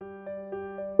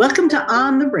Welcome to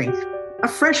On the Brink, a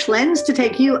fresh lens to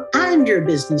take you and your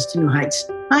business to new heights.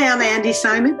 Hi, I'm Andy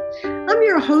Simon. I'm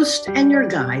your host and your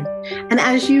guide. And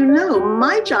as you know,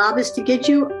 my job is to get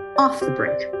you off the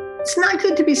brink. It's not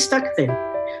good to be stuck there.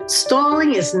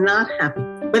 Stalling is not happy.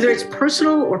 Whether it's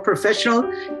personal or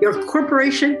professional, your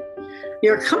corporation,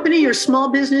 your company, your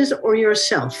small business, or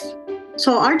yourself.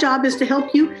 So our job is to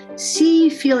help you see,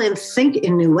 feel, and think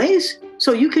in new ways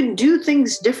so you can do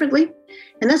things differently.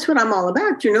 And that's what I'm all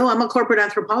about. You know, I'm a corporate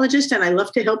anthropologist and I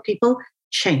love to help people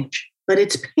change, but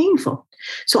it's painful.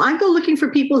 So I go looking for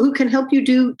people who can help you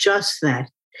do just that.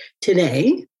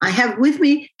 Today, I have with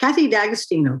me Kathy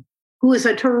D'Agostino, who is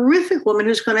a terrific woman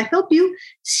who's going to help you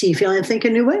see, feel, and think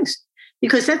in new ways,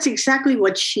 because that's exactly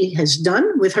what she has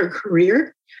done with her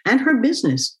career and her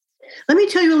business. Let me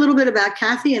tell you a little bit about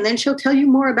Kathy, and then she'll tell you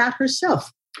more about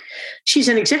herself. She's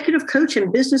an executive coach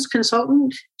and business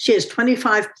consultant. She has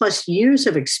 25 plus years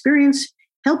of experience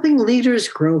helping leaders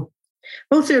grow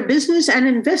both their business and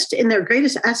invest in their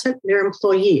greatest asset, their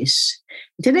employees.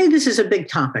 Today, this is a big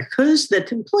topic because the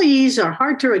employees are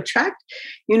hard to attract,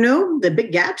 you know, the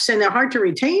big gaps, and they're hard to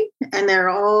retain, and they're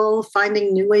all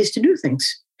finding new ways to do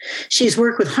things. She's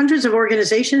worked with hundreds of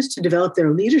organizations to develop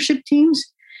their leadership teams,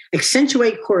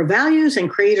 accentuate core values, and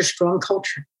create a strong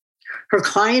culture. Her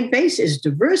client base is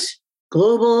diverse,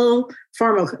 global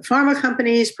pharma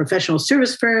companies, professional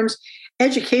service firms,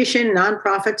 education,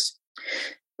 nonprofits.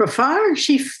 Before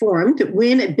she formed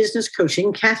Win Business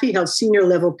Coaching, Kathy held senior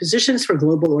level positions for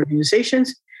global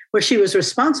organizations, where she was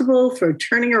responsible for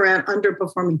turning around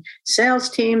underperforming sales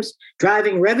teams,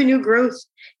 driving revenue growth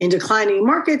in declining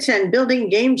markets, and building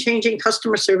game-changing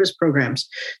customer service programs.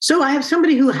 So I have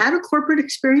somebody who had a corporate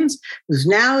experience, who's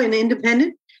now an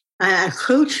independent, a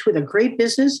coach with a great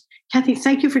business. Kathy,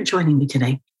 thank you for joining me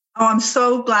today. Oh, I'm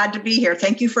so glad to be here.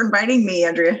 Thank you for inviting me,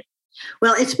 Andrea.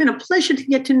 Well, it's been a pleasure to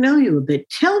get to know you a bit.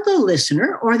 Tell the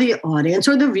listener or the audience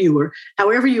or the viewer,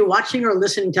 however you're watching or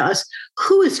listening to us,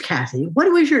 who is Kathy?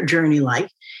 What was your journey like?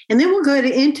 And then we'll go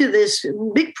into this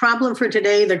big problem for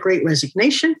today, the Great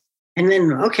Resignation. And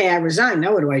then, okay, I resigned.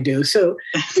 Now what do I do? So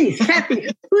please, Kathy,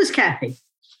 who is Kathy?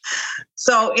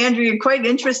 So, Andrea, quite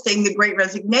interesting, the Great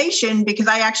Resignation, because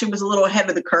I actually was a little ahead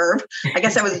of the curve. I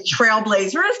guess I was a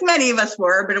trailblazer, as many of us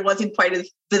were, but it wasn't quite as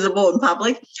visible in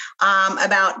public.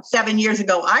 About 7 years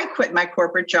ago, I quit my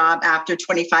corporate job after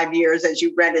 25 years, as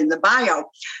you read in the bio.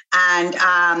 And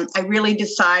I really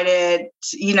decided,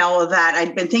 you know, that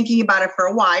I'd been thinking about it for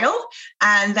a while,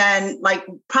 and then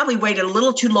probably waited a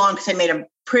little too long because I made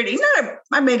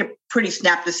a pretty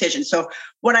snap decision. So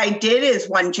what I did is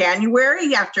one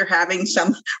January, after having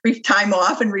some time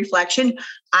off and reflection,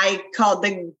 I called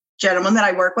the gentleman that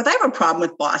I work with. I have a problem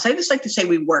with boss. I just like to say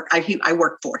we work. I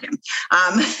work for him.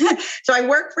 So I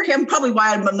work for him, probably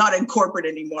why I'm not in corporate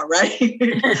anymore, right?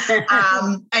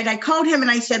 And I called him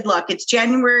and I said, look, it's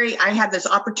January. I have this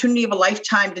opportunity of a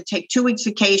lifetime to take 2 weeks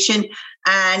vacation.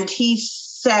 And he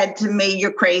said to me,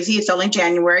 you're crazy. It's only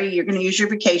January. You're going to use your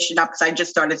vacation up, because I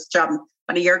just started this job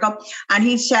about a year ago. And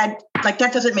he said, that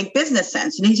doesn't make business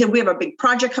sense. And he said, we have a big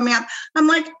project coming up. I'm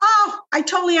like, oh, I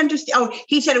totally understand. Oh,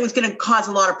 he said it was going to cause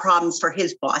a lot of problems for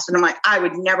his boss. And I'm like, I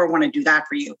would never want to do that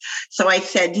for you. So I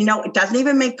said, it doesn't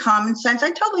even make common sense. I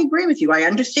totally agree with you. I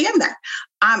understand that.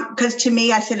 Because to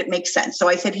me, I said, it makes sense. So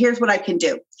I said, here's what I can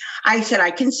do. I said, I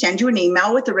can send you an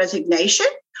email with the resignation,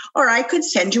 or I could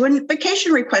send you a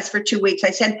vacation request for 2 weeks.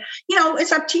 I said,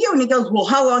 it's up to you. And he goes, well,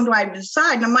 how long do I have to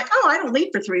decide? And I'm like, oh, I don't leave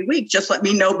for 3 weeks. Just let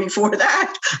me know before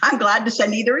that. I'm glad to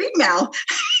send either email.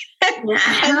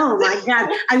 Oh my God.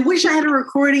 I wish I had a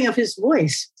recording of his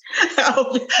voice.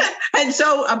 And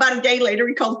so about a day later,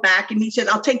 he calls back and he said,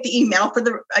 I'll take the email for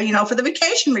the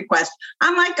vacation request.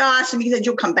 I'm like, awesome. He said,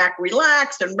 you'll come back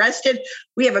relaxed and rested.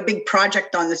 We have a big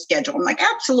project on the schedule. I'm like,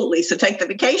 absolutely. So take the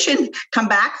vacation, come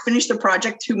back, finish the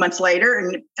project 2 months later.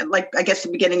 And I guess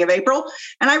the beginning of April,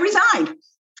 and I resigned.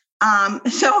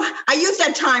 So I use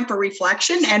that time for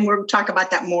reflection, and we'll talk about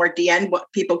that more at the end,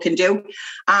 what people can do.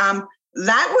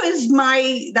 That was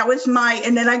my,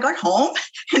 and then I got home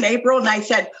in April and I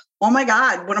said, oh my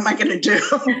God, what am I going to do?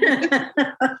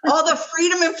 All the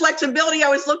freedom and flexibility I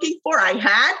was looking for, I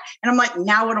had. And I'm like,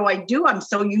 now what do I do? I'm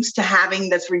so used to having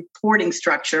this reporting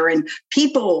structure and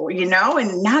people,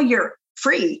 and now you're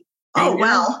free. Oh,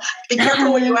 well, be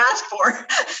careful what you ask for.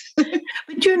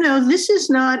 But this is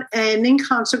not an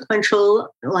inconsequential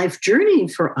life journey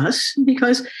for us,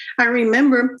 because I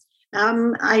remember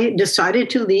I decided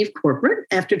to leave corporate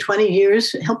after 20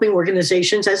 years helping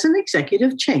organizations as an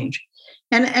executive change.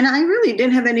 And I really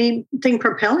didn't have anything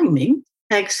propelling me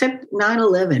except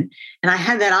 9/11. And I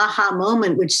had that aha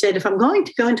moment, which said, if I'm going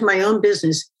to go into my own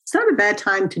business, It's not a bad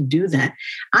time to do that.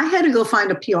 I had to go find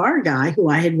a PR guy who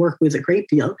I had worked with a great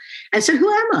deal and said,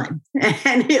 who am I?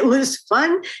 And it was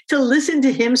fun to listen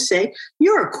to him say,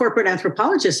 you're a corporate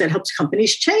anthropologist that helps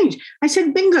companies change. I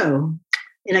said, bingo.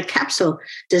 In a capsule.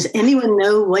 Does anyone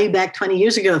know way back 20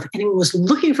 years ago, if anyone was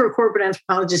looking for a corporate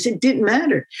anthropologist, it didn't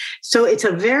matter. So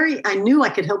I knew I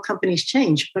could help companies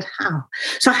change, but how?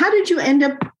 So how did you end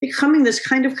up becoming this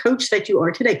kind of coach that you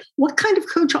are today? What kind of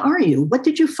coach are you? What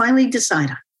did you finally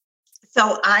decide on?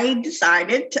 So I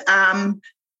decided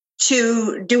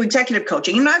to do executive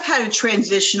coaching. And I've had a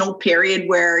transitional period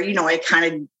where, I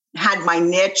kind of had my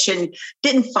niche and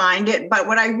didn't find it. But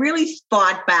what I really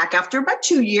thought back after about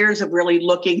 2 years of really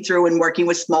looking through and working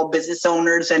with small business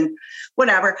owners and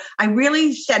whatever, I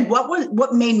really said,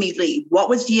 what made me leave? What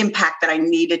was the impact that I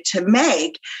needed to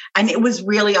make? And it was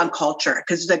really on culture,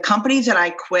 because the companies that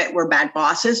I quit were bad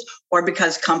bosses or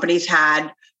because companies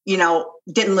had,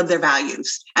 didn't live their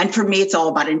values. And for me, it's all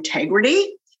about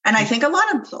integrity. And I think a lot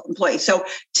of employees. So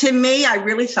to me, I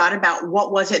really thought about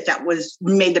what was it that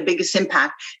made the biggest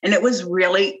impact. And it was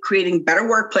really creating better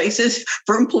workplaces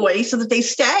for employees so that they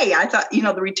stay. I thought,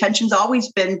 the retention's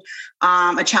always been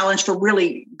a challenge for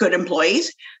really good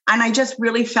employees. And I just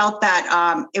really felt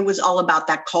that it was all about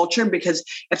that culture, because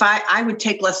if I would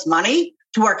take less money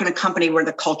to work in a company where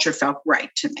the culture felt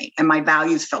right to me and my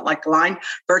values felt like aligned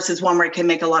versus one where I can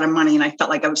make a lot of money and I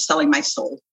felt like I was selling my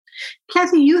soul.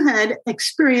 Kathy, you had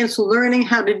experience learning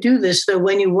how to do this, though,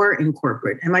 when you were in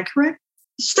corporate. Am I correct?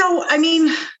 So,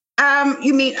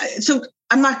 so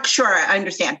I'm not sure I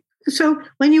understand. So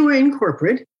when you were in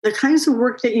corporate, the kinds of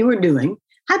work that you were doing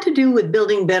had to do with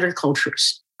building better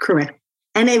cultures, correct?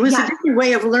 And it was a different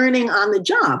way of learning on the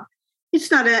job.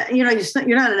 It's not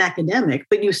you're not an academic,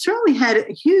 but you certainly had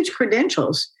huge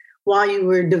credentials while you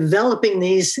were developing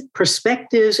these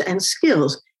perspectives and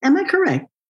skills. Am I correct?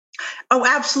 Oh,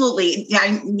 absolutely. Yeah,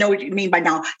 I know what you mean by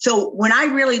now. So when I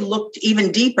really looked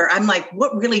even deeper, I'm like,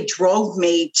 what really drove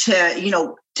me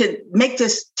to make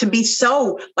this, to be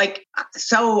so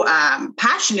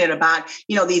passionate about,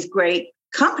 these great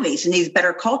companies and these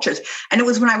better cultures. And it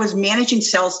was when I was managing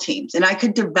sales teams and I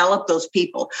could develop those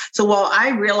people. So while I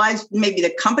realized maybe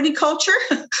the company culture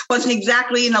wasn't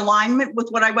exactly in alignment with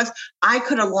what I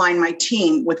could align my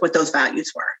team with what those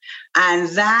values were. And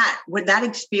with that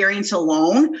experience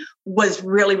alone was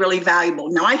really, really valuable.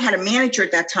 Now, I had a manager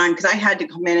at that time because I had to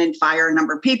come in and fire a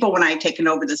number of people when I had taken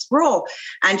over this role.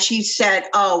 And she said,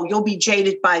 oh, you'll be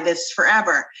jaded by this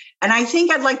forever. And I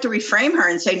think I'd like to reframe her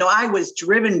and say, no, I was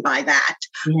driven by that,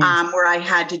 where I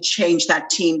had to change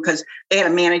that team because they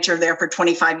had a manager there for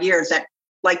 25 years that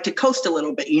liked to coast a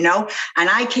little bit, and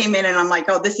I came in and I'm like,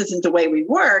 oh, this isn't the way we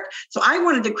work. So I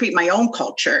wanted to create my own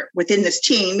culture within this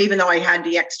team, even though I had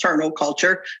the external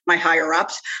culture, my higher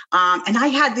ups. And I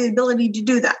had the ability to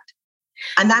do that.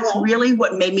 And that's really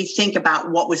what made me think about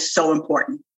what was so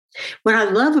important. What I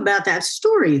love about that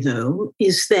story, though,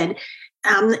 is that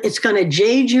it's going to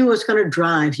jade you, it's going to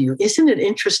drive you. Isn't it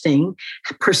interesting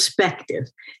perspective?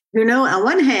 On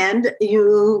one hand,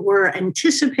 you were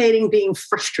anticipating being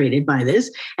frustrated by this.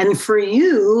 And for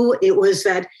you, it was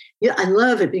that, I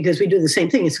love it because we do the same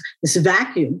thing. It's this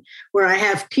vacuum where I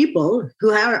have people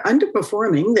who are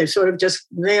underperforming. They're sort of just,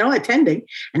 attending.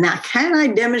 And now can I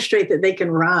demonstrate that they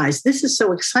can rise? This is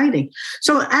so exciting.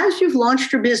 So as you've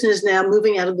launched your business now,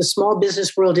 moving out of the small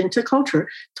business world into culture,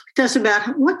 talk to us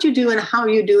about what you do and how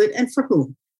you do it and for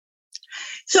whom.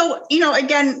 So,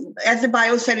 again, as the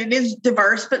bio said, it is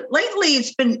diverse, but lately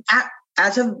it's been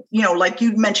as of, like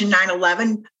you mentioned,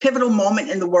 9/11, pivotal moment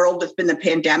in the world has been the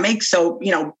pandemic. So,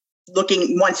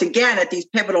 looking once again at these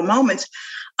pivotal moments,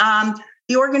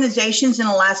 the organizations in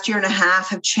the last year and a half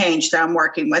have changed that I'm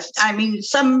working with. I mean,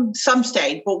 some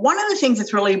stayed, but one of the things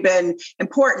that's really been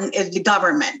important is the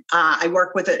government. I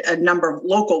work with a number of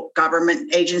local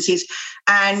government agencies,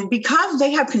 and because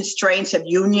they have constraints of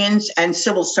unions and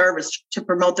civil service to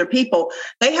promote their people,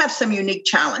 they have some unique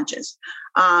challenges.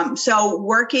 So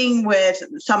working with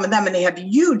some of them, and they have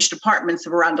huge departments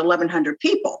of around 1,100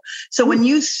 people. So when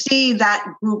you see that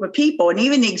group of people, and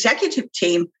even the executive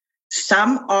team,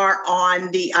 some are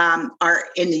on the are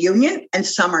in the union and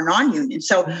some are non-union.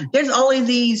 So there's all of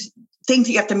these things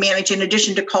that you have to manage in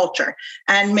addition to culture,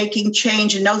 and making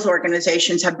change in those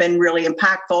organizations have been really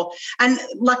impactful. And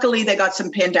luckily they got some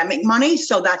pandemic money.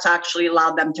 So that's actually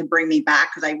allowed them to bring me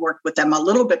back because I worked with them a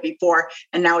little bit before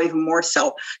and now even more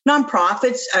so.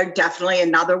 Nonprofits are definitely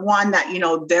another one that,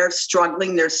 they're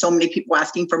struggling. There's so many people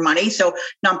asking for money. So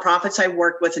nonprofits, I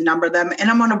work with a number of them and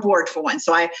I'm on a board for one.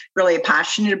 So I really am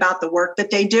passionate about the work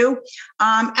that they do.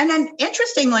 And then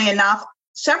interestingly enough,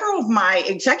 several of my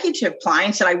executive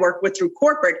clients that I work with through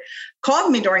corporate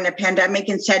called me during the pandemic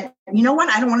and said, you know what?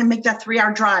 I don't want to make that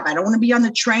 3-hour drive. I don't want to be on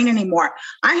the train anymore.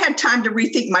 I had time to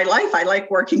rethink my life. I like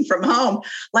working from home.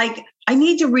 Like, I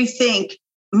need to rethink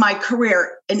my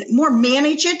career and more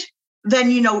manage it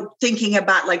than, thinking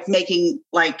about like making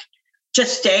like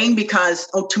just staying because,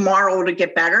 tomorrow it'll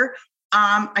get better.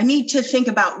 I need to think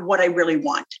about what I really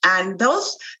want. And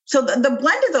so the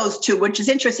blend of those two, which is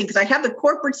interesting because I have the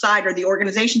corporate side or the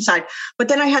organization side, but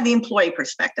then I have the employee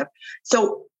perspective.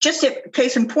 So just a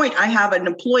case in point, I have an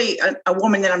employee, a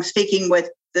woman that I'm speaking with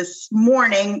this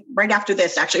morning, right after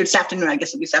this, actually, this afternoon, I guess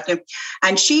it'll be this afternoon.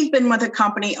 And she's been with the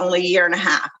company only a year and a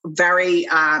half, very,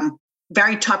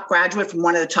 very top graduate from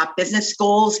one of the top business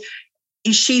schools.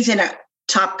 She's in a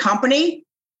top company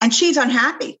and she's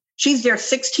unhappy. She's there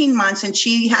 16 months and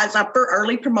she has up for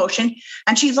early promotion.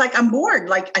 And she's like, I'm bored.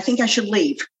 Like, I think I should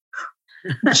leave.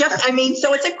 So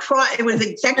it was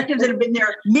executives that have been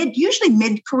there usually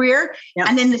mid-career. Yep.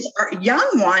 And then this young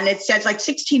one, it says like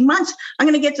 16 months, I'm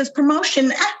going to get this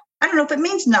promotion. I don't know if it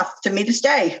means enough to me to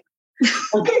stay.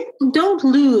 Okay. Don't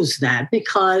lose that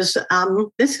because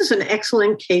this is an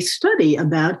excellent case study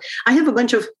about, I have a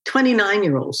bunch of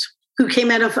 29-year-olds who came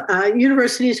out of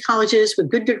universities, colleges with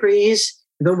good degrees.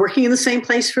 Been working in the same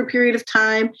place for a period of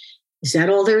time. Is that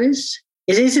all there is?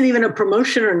 It isn't even a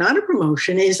promotion or not a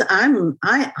promotion. I'm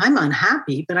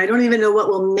unhappy, but I don't even know what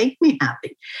will make me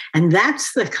happy. And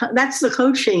that's the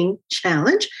coaching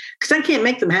challenge because I can't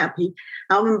make them happy.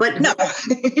 And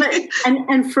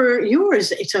for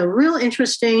yours, it's a real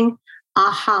interesting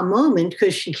aha moment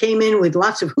because she came in with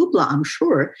lots of hoopla, I'm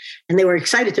sure, and they were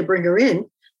excited to bring her in.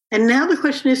 And now the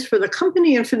question is for the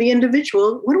company and for the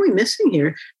individual, what are we missing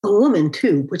here? A woman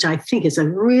too, which I think is a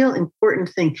real important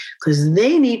thing because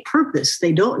they need purpose.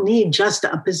 They don't need just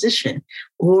a position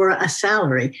or a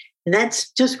salary. And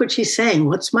that's just what she's saying.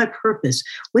 What's my purpose?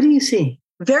 What do you see?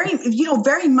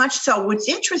 Very much so. What's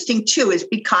interesting too is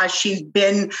because she's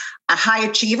been a high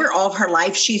achiever all of her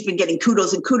life, she's been getting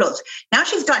kudos and kudos. Now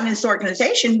she's gotten in this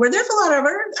organization where there's a lot of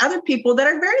other people that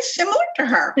are very similar to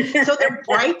her. So they're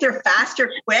bright, they're fast,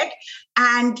 they're quick.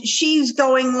 And she's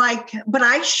going like, but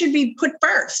I should be put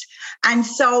first. And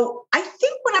so I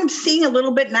think what I'm seeing a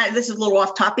little bit, now this is a little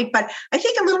off topic, but I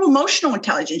think a little emotional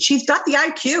intelligence. She's got the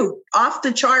IQ off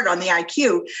the chart on the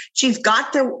IQ. She's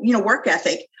got the, work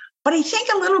ethic. But I think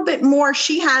a little bit more,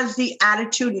 she has the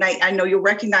attitude, and I know you'll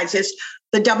recognize this,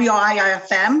 the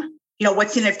WIIFM,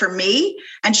 what's in it for me?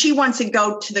 And she wants to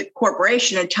go to the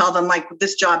corporation and tell them, like,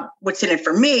 this job, what's in it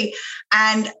for me?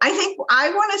 And I think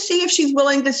I want to see if she's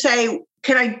willing to say,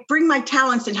 can I bring my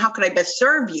talents and how can I best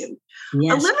serve you?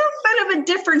 Yes. A little bit of a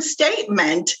different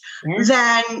statement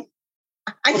than...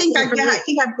 I think I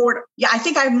have more. I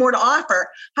think I have more to offer.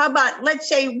 How about, let's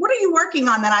say, what are you working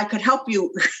on that I could help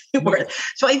you with?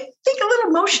 So I think a little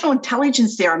emotional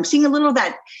intelligence there. I'm seeing a little of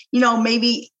that,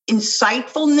 maybe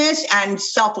insightfulness and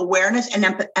self-awareness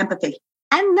and empathy.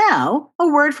 And now a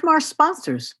word from our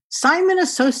sponsors, Simon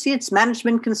Associates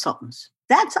Management Consultants.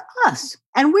 That's us.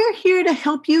 And we're here to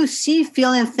help you see,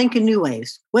 feel, and think in new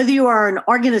ways. Whether you are an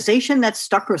organization that's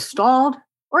stuck or stalled,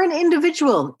 or an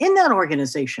individual in that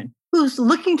organization who's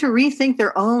looking to rethink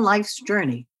their own life's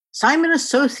journey, Simon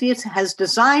Associates has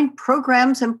designed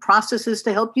programs and processes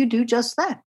to help you do just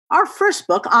that. Our first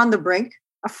book, On the Brink,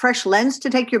 A Fresh Lens to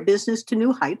Take Your Business to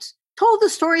New Heights, told the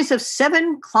stories of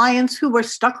 7 clients who were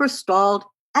stuck or stalled,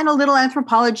 and a little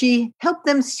anthropology helped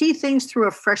them see things through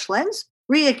a fresh lens,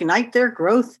 reignite their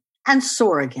growth, and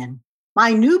soar again.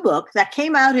 My new book that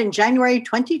came out in January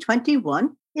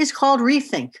 2021 is called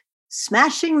Rethink: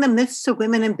 Smashing the Myths of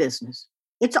Women in Business.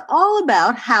 It's all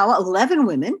about how 11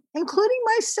 women, including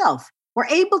myself, were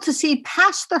able to see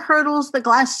past the hurdles, the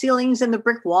glass ceilings, and the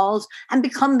brick walls and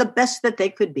become the best that they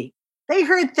could be. They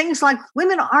heard things like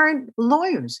women aren't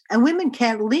lawyers and women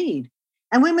can't lead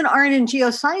and women aren't in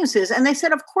geosciences. And they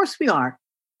said, of course we are.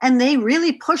 And they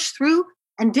really pushed through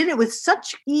and did it with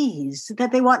such ease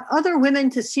that they want other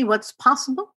women to see what's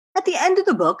possible. At the end of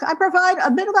the book, I provide a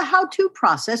bit of a how-to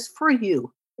process for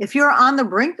you. If you're on the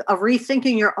brink of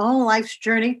rethinking your own life's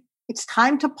journey, it's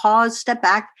time to pause, step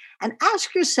back, and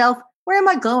ask yourself, where am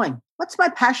I going? What's my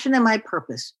passion and my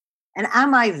purpose? And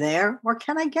am I there or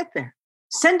can I get there?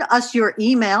 Send us your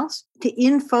emails to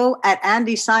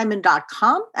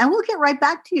info@andysimon.com and we'll get right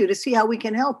back to you to see how we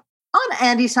can help. On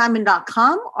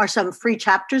andysimon.com are some free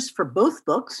chapters for both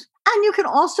books. And you can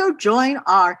also join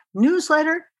our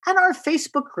newsletter and our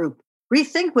Facebook group,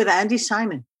 Rethink with Andy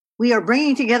Simon. We are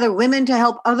bringing together women to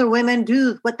help other women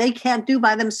do what they can't do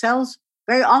by themselves,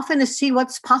 very often to see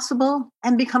what's possible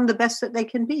and become the best that they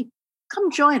can be. Come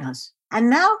join us. And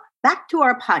now back to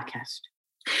our podcast.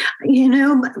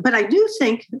 But I do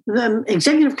think the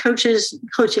executive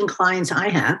coaching clients I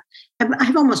have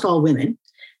almost all women.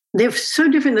 They're so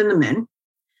different than the men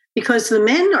because the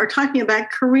men are talking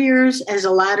about careers as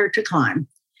a ladder to climb.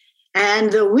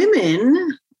 And the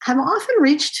women have often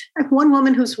reached, like one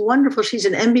woman who's wonderful. She's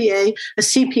an MBA, a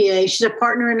CPA. She's a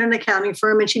partner in an accounting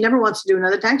firm, and she never wants to do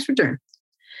another tax return.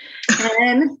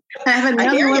 And I have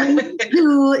another woman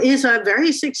who is a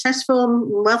very successful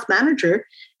wealth manager,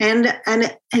 and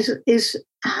it's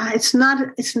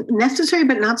necessary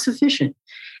but not sufficient.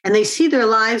 And they see their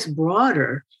lives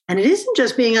broader. And it isn't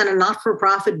just being on a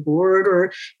not-for-profit board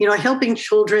or, helping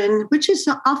children, which is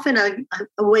often a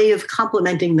way of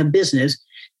complementing the business.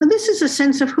 But this is a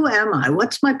sense of who am I?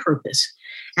 What's my purpose?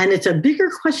 And it's a bigger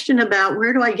question about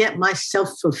where do I get my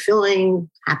self-fulfilling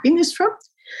happiness from?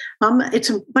 But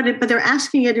they're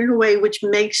asking it in a way which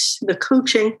makes the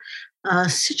coaching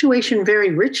situation very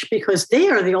rich because they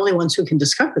are the only ones who can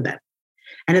discover that.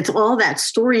 And it's all that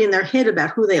story in their head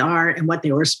about who they are and what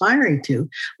they were aspiring to.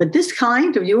 But this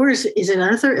kind of yours is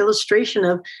another illustration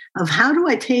of how do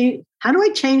I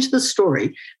change the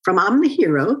story from I'm the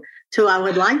hero to I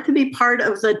would like to be part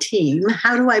of the team.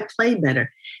 How do I play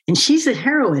better? And she's a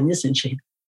heroine, isn't she?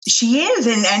 She is.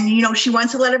 And she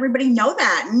wants to let everybody know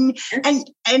that.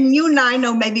 And you and I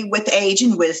know maybe with age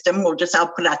and wisdom,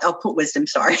 I'll put wisdom,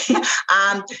 sorry.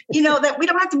 That we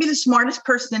don't have to be the smartest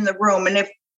person in the room. And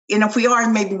if we are,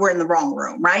 maybe we're in the wrong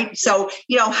room, right? So,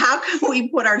 how can we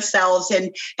put ourselves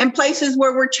in places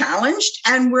where we're challenged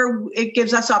and where it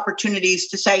gives us opportunities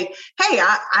to say, hey,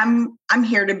 I'm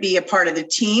here to be a part of the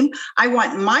team. I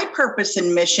want my purpose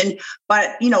and mission,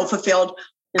 but, fulfilled.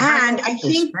 And I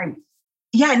think,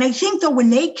 and I think though, when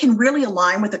they can really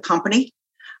align with the company,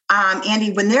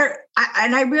 Andy, when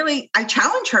I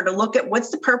challenge her to look at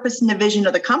what's the purpose and the vision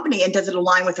of the company and does it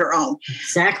align with her own?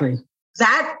 Exactly.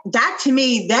 That to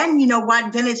me, then,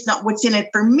 then it's not what's in it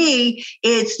for me.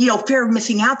 It's, fear of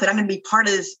missing out that I'm going to be part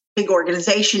of this big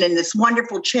organization and this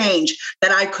wonderful change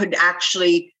that I could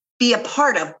actually be a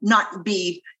part of, not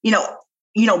be,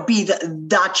 be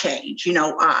the change,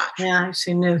 Yeah, I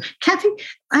see. No. Kathy,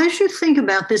 as you think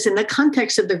about this in the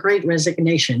context of the Great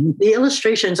Resignation, the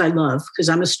illustrations I love, because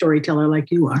I'm a storyteller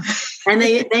like you are, and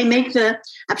they make the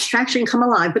abstraction come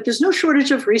alive, but there's no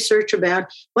shortage of research about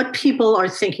what people are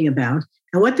thinking about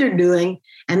and what they're doing.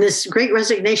 And this Great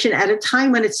Resignation at a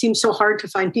time when it seems so hard to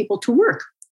find people to work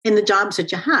in the jobs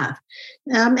that you have.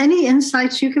 Any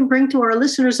insights you can bring to our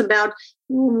listeners about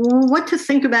what to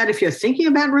think about if you're thinking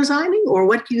about resigning or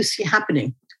what do you see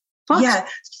happening? Thoughts? Yeah.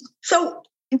 So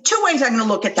two ways I'm going to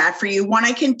look at that for you. One,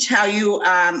 I can tell you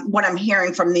what I'm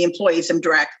hearing from the employees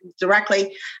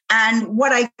directly and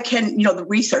what I can, the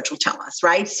research will tell us,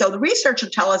 right? So the research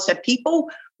will tell us that people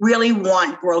really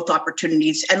want growth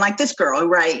opportunities. And like this girl,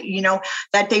 right,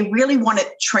 that they really wanted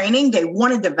training, they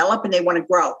want to develop and they want to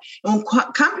grow. And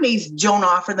when companies don't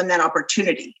offer them that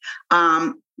opportunity,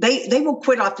 they will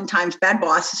quit oftentimes. Bad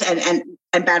bosses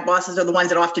and bad bosses are the ones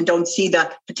that often don't see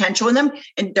the potential in them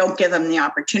and don't give them the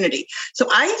opportunity. So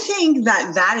I think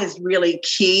that is really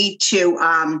key to,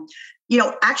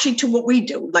 actually to what we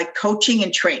do, like coaching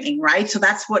and training, right? So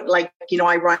that's what,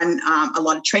 I run a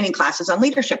lot of training classes on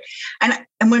leadership. And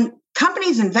when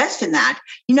companies invest in that,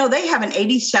 they have an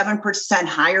 87%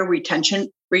 higher retention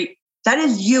rate. That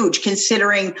is huge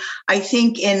considering, I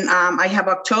think I have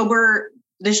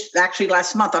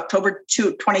last month, October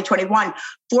 2, 2021,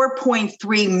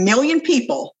 4.3 million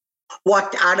people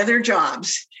walked out of their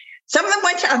jobs. Some of them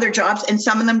went to other jobs and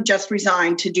some of them just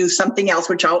resigned to do something else,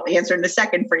 which I'll answer in a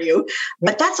second for you.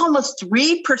 But that's almost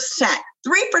 3%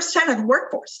 of the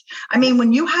workforce. I mean,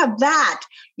 when you have that,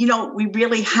 we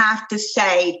really have to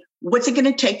say, what's it going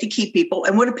to take to keep people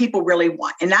and what do people really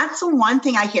want? And that's the one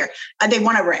thing I hear. They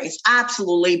want to raise.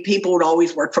 Absolutely. People would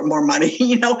always work for more money.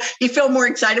 You feel more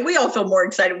excited. We all feel more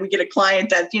excited. We get a client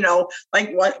that,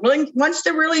 wants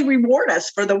to really reward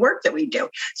us for the work that we do.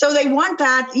 So they want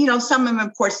that, some of them,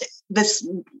 of course, this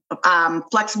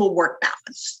flexible work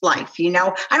balance life.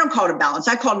 I don't call it a balance.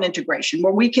 I call it an integration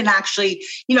where we can actually,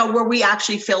 where we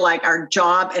actually feel like our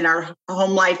job and our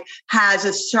home life has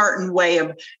a certain way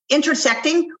of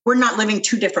intersecting. We're not living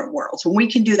two different worlds when we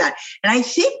can do that. And I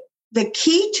think the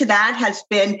key to that has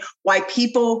been why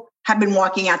people have been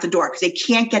walking out the door because they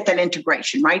can't get that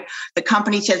integration, right? The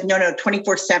company says, no,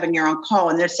 24/7, you're on call.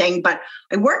 And they're saying, but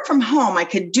I work from home. I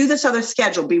could do this other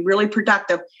schedule, be really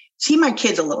productive. see my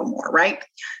kids a little more, right?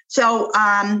 So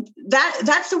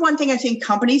that's the one thing I think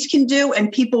companies can do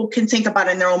and people can think about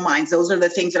in their own minds. Those are the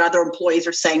things that other employees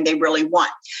are saying they really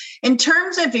want. In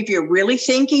terms of if you're really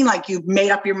thinking like you've made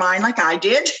up your mind like I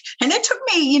did, and it took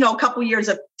me, a couple years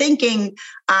of thinking,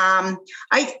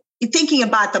 thinking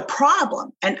about the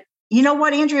problem. And you know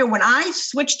what, Andrea, when I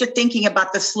switched to thinking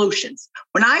about the solutions,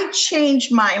 when I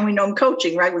changed and we know in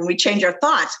coaching, right, when we change our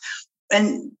thoughts,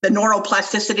 and the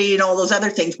neuroplasticity and all those other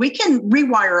things, we can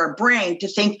rewire our brain to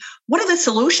think, what are the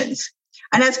solutions?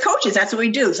 And as coaches, that's what we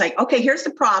do. It's like, okay, here's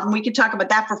the problem. We could talk about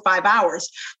that for 5 hours.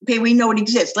 Okay, we know it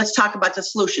exists. Let's talk about the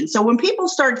solution. So when people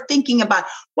start thinking about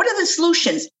what are the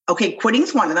solutions? Okay, quitting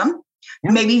is one of them.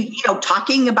 Yeah. Maybe,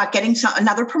 talking about getting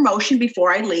another promotion before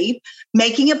I leave,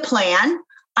 making a plan.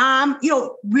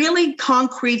 Really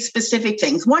concrete, specific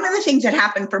things. One of the things that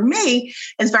happened for me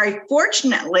is very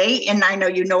fortunately, and I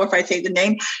know if I say the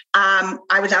name,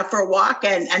 I was out for a walk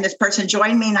and this person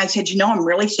joined me and I said, I'm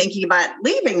really thinking about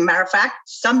leaving. Matter of fact,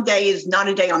 someday is not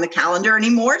a day on the calendar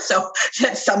anymore. So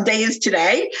someday is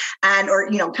today or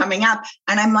coming up.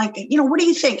 And I'm like, what do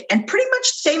you think? And pretty much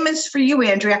same as for you,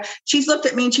 Andrea. She's looked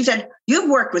at me and she said, you've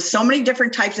worked with so many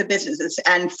different types of businesses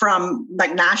and from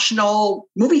like national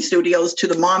movie studios to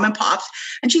the mom and pops.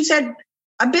 And she said,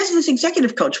 a business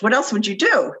executive coach, what else would you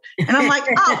do? And I'm like,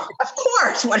 oh, of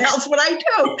course. What else would I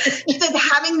do? She said,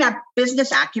 having that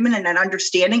business acumen and that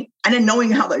understanding and then knowing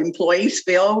how the employees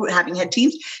feel, having had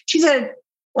teams, she said,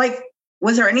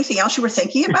 was there anything else you were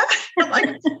thinking about? I'm like,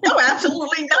 no,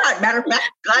 absolutely not. Matter of fact,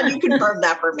 glad you confirmed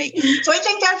that for me. So I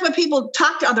think that's what people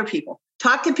talk to other people,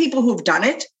 talk to people who've done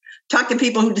it, talk to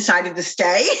people who decided to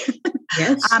stay.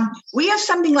 Yes. We have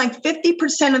something like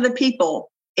 50% of the people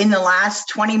in the last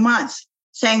 20 months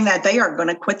saying that they are going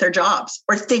to quit their jobs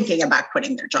or thinking about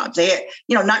quitting their jobs. They,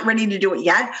 not ready to do it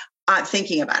yet,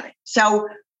 thinking about it. So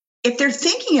if they're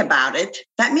thinking about it,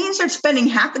 that means they're spending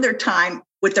half of their time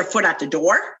with their foot out the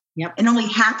door. Yep. And only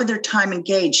half of their time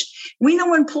engaged. We know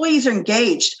when employees are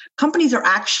engaged, companies are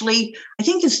actually, I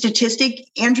think the statistic,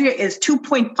 Andrea, is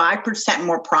 2.5%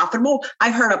 more profitable.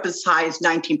 I've heard up as high as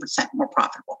 19% more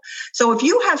profitable. So if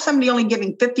you have somebody only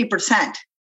giving 50%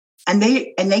 and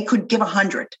they could give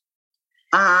 100,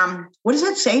 what does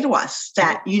that say to us?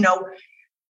 That,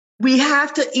 we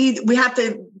have to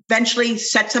eventually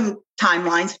set some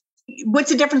timelines.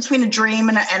 What's the difference between a dream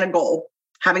and a goal?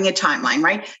 Having a timeline,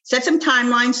 right? Set some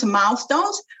timelines, some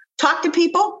milestones, talk to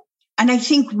people, and I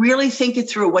think really think it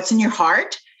through. What's in your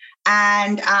heart,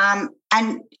 and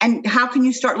how can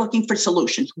you start looking for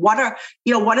solutions? What are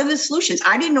the solutions?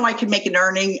 I didn't know I could make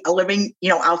a living,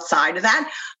 outside of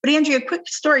that. But Andrea, quick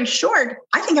story short,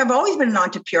 I think I've always been an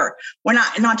entrepreneur. When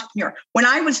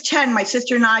I was 10, my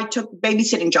sister and I took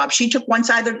babysitting jobs. She took one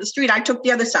side of the street, I took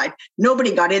the other side.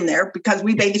 Nobody got in there because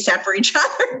we babysat for each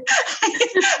other.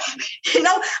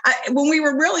 When we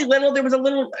were really little, there was a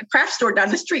little craft store down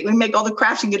the street. We make all the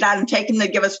crafts and get out and take them. They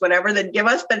give us whatever they'd give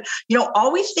us. But,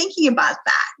 always thinking about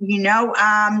that,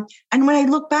 and when I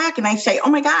look back and I say, oh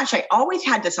my gosh, I always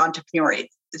had this entrepreneurial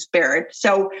spirit.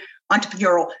 So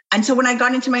entrepreneurial. And so when I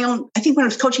got into my own, I think when I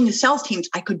was coaching the sales teams,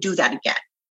 I could do that again.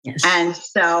 Yes. And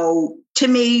so to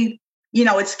me,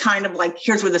 it's kind of like,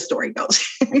 here's where the story goes.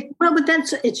 Well, but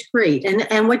it's great.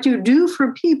 And what you do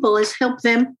for people is help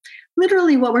them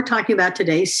literally what we're talking about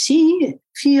today, see,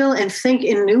 feel, and think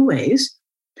in new ways.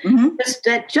 Mm-hmm.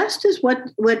 That just is what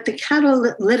the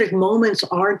catalytic moments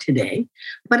are today.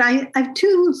 But I have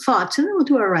two thoughts, and then we'll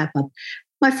do our wrap up.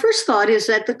 My first thought is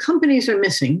that the companies are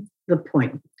missing the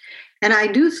point. And I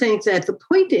do think that the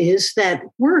point is that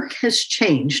work has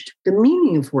changed. The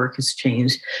meaning of work has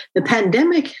changed. The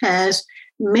pandemic has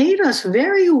made us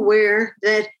very aware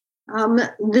that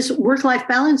this work-life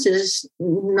balance is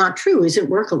not true. Isn't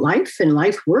work life and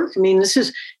life work? I mean, this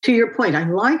is, to your point, I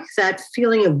like that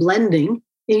feeling of blending.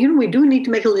 We do need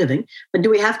to make a living, but do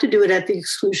we have to do it at the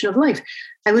exclusion of life?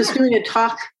 I was doing a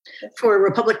talk for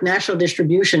Republic National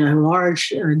Distribution, a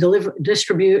large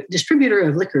distributor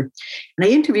of liquor. And I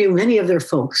interviewed many of their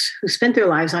folks who spent their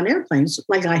lives on airplanes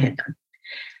like I had done.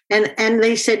 And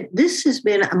they said, this has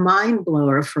been a mind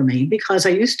blower for me because I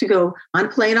used to go on a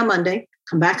plane on Monday,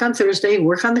 come back on Thursday,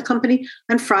 work on the company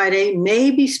on Friday,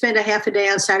 maybe spend a half a day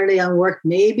on Saturday on work,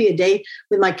 maybe a day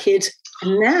with my kids.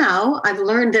 And now I've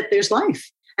learned that there's life.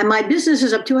 And my business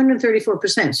is up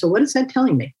 234%. So what is that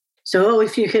telling me? So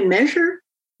if you can measure,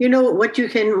 what you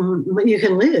can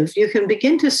live, you can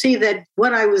begin to see that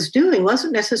what I was doing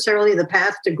wasn't necessarily the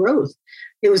path to growth.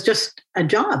 It was just a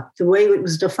job, the way it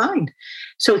was defined.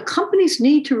 So companies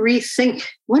need to rethink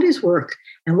what is work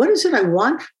and what is it I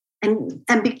want,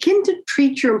 and begin to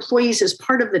treat your employees as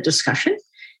part of the discussion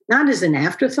not as an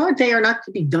afterthought. They are not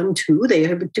to be done to, they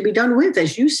are to be done with.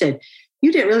 As you said,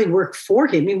 you didn't really work for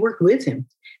him, you worked with him.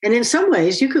 And in some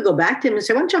ways, you could go back to him and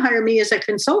say, why don't you hire me as a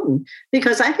consultant?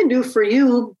 Because I can do for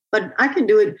you, but I can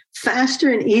do it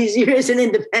faster and easier as an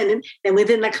independent and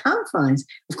within the confines.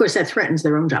 Of course, that threatens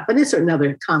their own job, but it's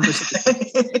another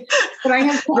conversation. But I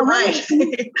have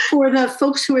for the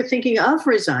folks who are thinking of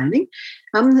resigning,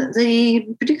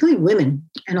 particularly women,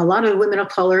 and a lot of women of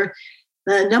color,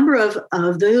 a number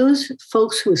of those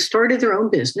folks who started their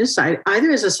own business, either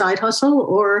as a side hustle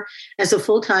or as a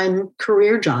full-time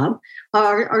career job,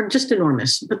 are just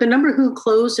enormous. But the number who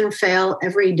close and fail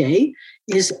every day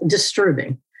is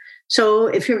disturbing. So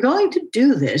if you're going to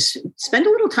do this, spend a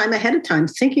little time ahead of time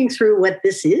thinking through what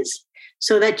this is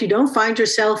so that you don't find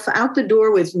yourself out the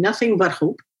door with nothing but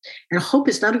hope. And hope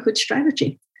is not a good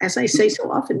strategy. As I say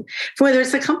so often, for whether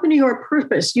it's a company or a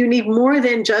purpose, you need more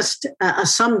than just a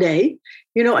someday,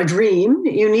 a dream.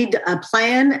 You need a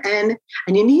plan, and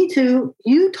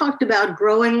you talked about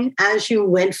growing as you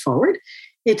went forward.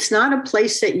 It's not a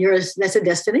place that's a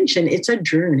destination. It's a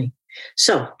journey.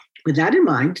 So with that in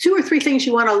mind, 2 or 3 things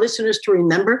you want our listeners to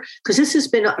remember, because this has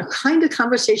been a kind of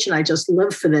conversation I just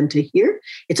love for them to hear.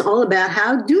 It's all about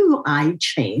how do I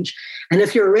change? And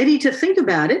if you're ready to think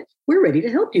about it, we're ready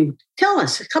to help you. Tell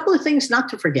us a couple of things not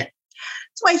to forget.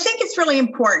 So I think it's really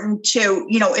important to,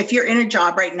 if you're in a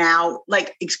job right now,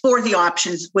 like explore the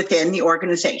options within the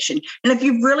organization. And if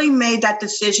you've really made that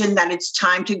decision that it's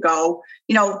time to go,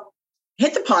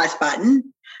 hit the pause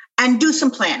button and do some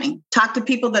planning. Talk to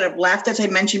people that have left, as I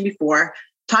mentioned before.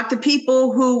 Talk to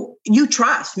people who you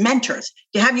trust, mentors.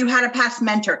 Have you had a past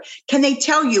mentor? Can they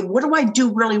tell you, what do I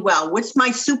do really well? What's my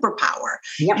superpower?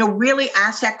 Yep. Really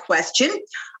ask that question.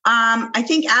 I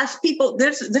think ask people,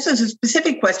 this is a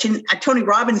specific question. Tony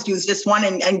Robbins used this one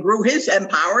and grew his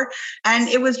empower. And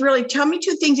it was really, tell me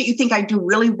 2 things that you think I do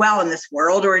really well in this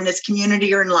world or in this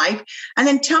community or in life. And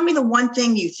then tell me the one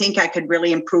thing you think I could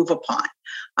really improve upon.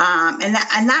 And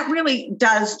that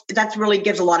really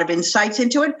gives a lot of insights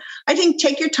into it. I think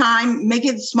take your time, make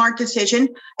a smart decision,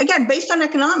 again, based on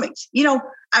economics.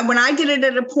 When I did it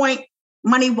at a point,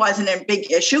 money wasn't a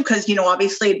big issue because,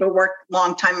 obviously I've worked a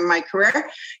long time in my career.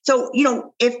 So,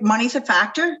 if money's a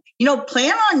factor,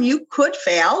 plan on you could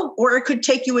fail, or it could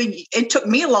take you, it took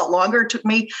me a lot longer. It took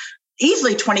me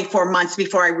easily 24 months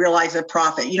before I realized a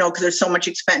profit, because there's so much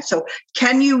expense. So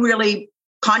can you really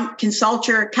consult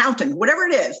your accountant, whatever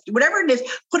it is,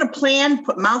 put a plan,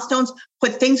 put milestones,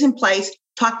 put things in place,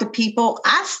 talk to people,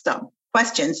 ask them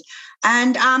questions.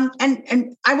 And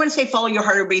I want to say follow your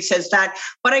heart. Everybody says that,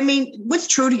 but I mean, what's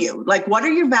true to you? Like, what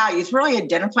are your values? Really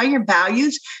identify your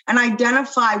values and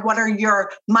identify what are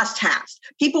your must-haves.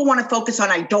 People want to focus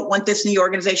on, I don't want this in the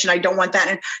organization. I don't want that.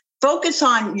 And focus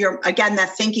on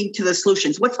that thinking to the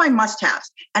solutions. What's my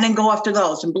must-haves? And then go after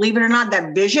those. And believe it or not,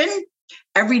 that vision,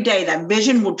 every day, that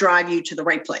vision will drive you to the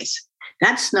right place.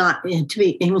 That's not to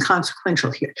be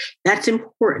inconsequential here. That's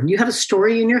important. You have a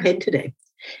story in your head today.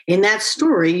 In that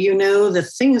story,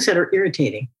 the things that are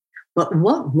irritating, but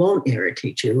what won't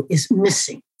irritate you is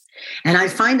missing. And I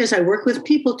find as I work with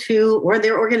people or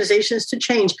their organizations to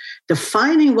change,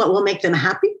 defining what will make them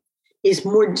happy is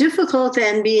more difficult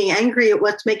than being angry at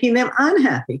what's making them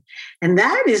unhappy. And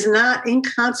that is not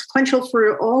inconsequential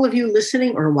for all of you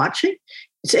listening or watching.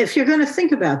 So if you're going to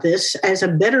think about this as a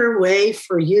better way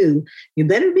for you, you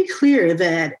better be clear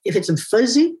that if it's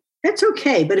fuzzy, that's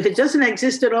okay. But if it doesn't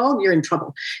exist at all, you're in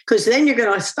trouble. Because then you're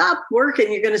going to stop work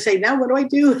and you're going to say, now what do I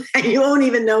do? And you won't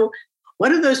even know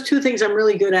what are those 2 things I'm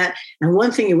really good at and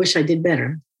one thing you wish I did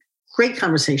better. Great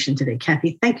conversation today,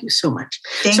 Kathy. Thank you so much.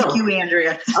 Thank you,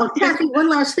 Andrea. Kathy, one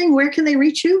last thing. Where can they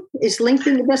reach you? Is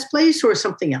LinkedIn the best place or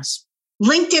something else?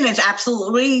 LinkedIn is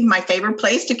absolutely my favorite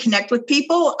place to connect with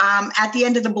people. At the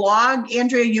end of the blog,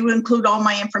 Andrea, you include all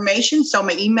my information. So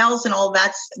my emails and all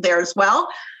that's there as well.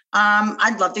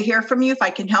 I'd love to hear from you. If I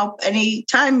can help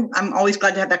anytime, I'm always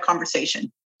glad to have that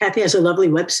conversation. Kathy has a lovely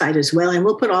website as well, and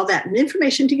we'll put all that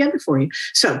information together for you.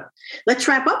 So let's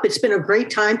wrap up. It's been a great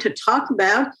time to talk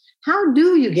about how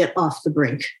do you get off the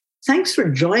brink. Thanks for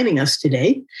joining us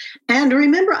today. And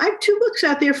remember, I have 2 books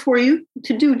out there for you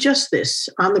to do just this.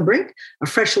 On the Brink, A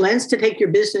Fresh Lens to Take Your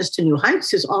Business to New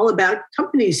Heights is all about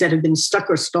companies that have been stuck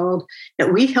or stalled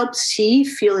that we help see,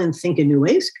 feel, and think in new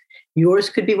ways. Yours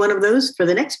could be one of those for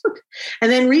the next book.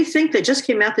 And then Rethink, that just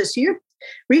came out this year.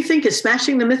 Rethink is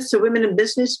Smashing the Myths of Women in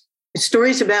Business. It's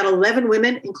stories about 11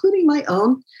 women, including my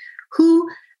own, who,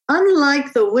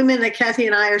 unlike the women that Kathy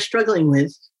and I are struggling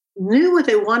with, knew what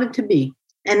they wanted to be.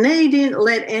 And they didn't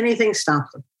let anything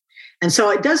stop them. And so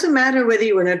it doesn't matter whether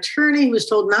you were an attorney who was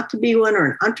told not to be one, or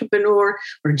an entrepreneur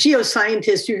or a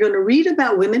geoscientist, you're going to read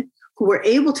about women who were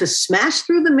able to smash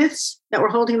through the myths that were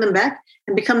holding them back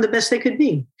and become the best they could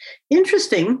be.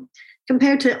 Interesting,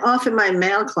 compared to often my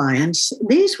male clients,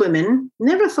 these women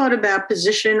never thought about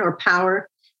position or power.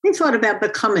 They thought about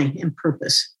becoming and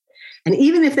purpose. And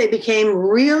even if they became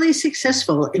really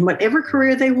successful in whatever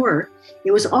career they were,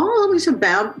 it was always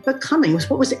about becoming. It was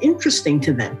what was interesting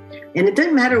to them. And it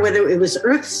didn't matter whether it was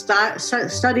earth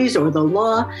studies or the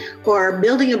law or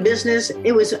building a business.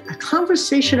 It was a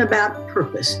conversation about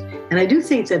purpose. And I do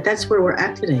think that that's where we're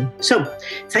at today. So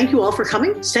thank you all for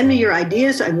coming. Send me your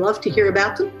ideas. I'd love to hear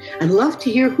about them. I'd love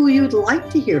to hear who you'd like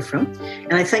to hear from.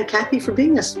 And I thank Kathy for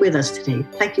being with us today.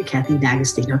 Thank you, Kathy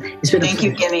D'Agostino. It's been a pleasure. Thank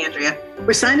you again, Andrea.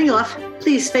 We're signing off.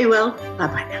 Please stay well.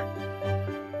 Bye-bye now.